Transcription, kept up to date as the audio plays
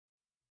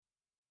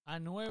a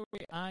 9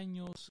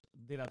 años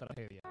de la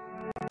tragedia.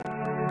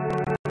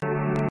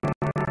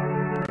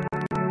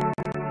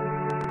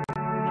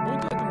 A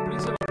punto de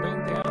cumplirse los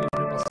 20 años,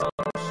 repasamos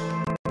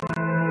quiénes fueron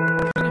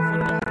los autores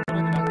del acto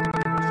que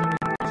dejó sobre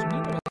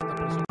 2.900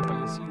 personas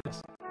fallecidas,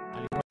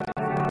 al igual que las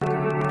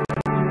figuras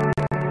que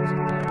lideraron la respuesta de los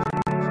Estados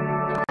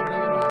Unidos,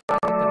 de los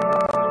ataques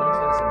terroristas del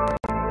 11 de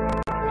septiembre.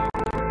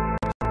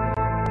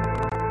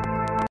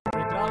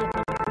 Retrados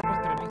por el grupo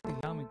extremista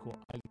islámico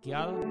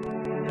Al-Qaeda,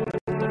 los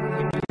registros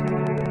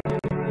regionalísticos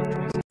del 8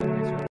 meses de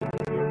la ciudad de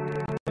Nueva York,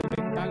 el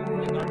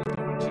Pentágono y el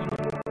árbitro en Chile,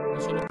 no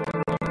solo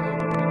fueron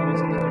alrededor de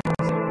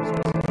 1.946 personas,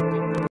 sino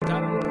que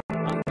colocaron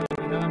ante la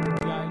mirada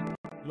mundial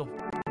los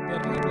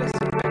terribles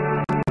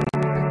efectos que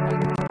estas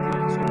tácticas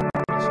tienen sobre la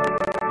población en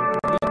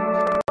gobiernos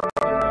y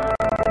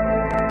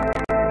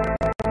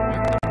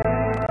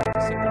ciudadanos.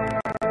 Este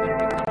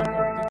terrorista más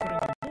mortífero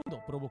en el mundo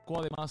provocó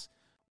además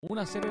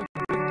una serie de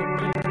conflictos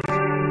bélicos que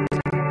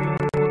se extendieron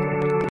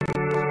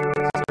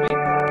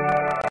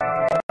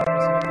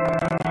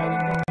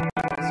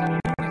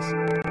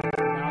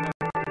por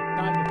otros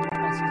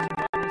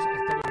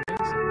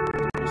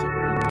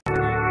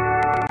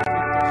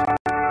 20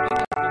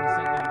 años.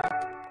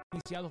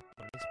 Iniciados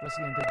por el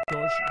expresidente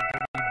George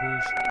W.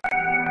 Bush.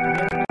 La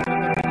guerra contra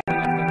el terrorismo en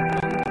Afganistán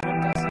duró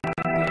casi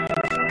 20 años.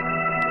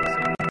 Es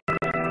el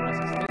conflicto más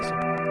extenso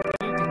en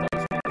el que Estados Unidos ha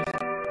estado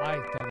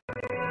involucrado.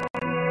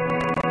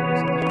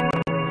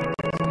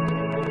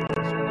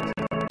 Personas,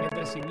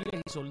 entre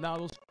civiles y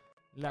soldados,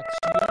 la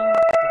acción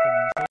que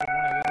comenzó como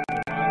una guerra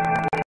global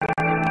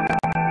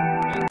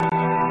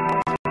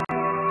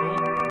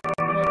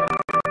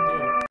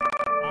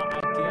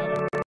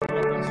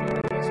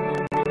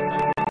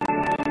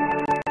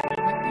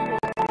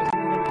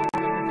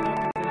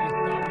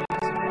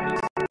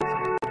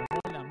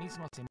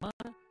en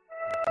semana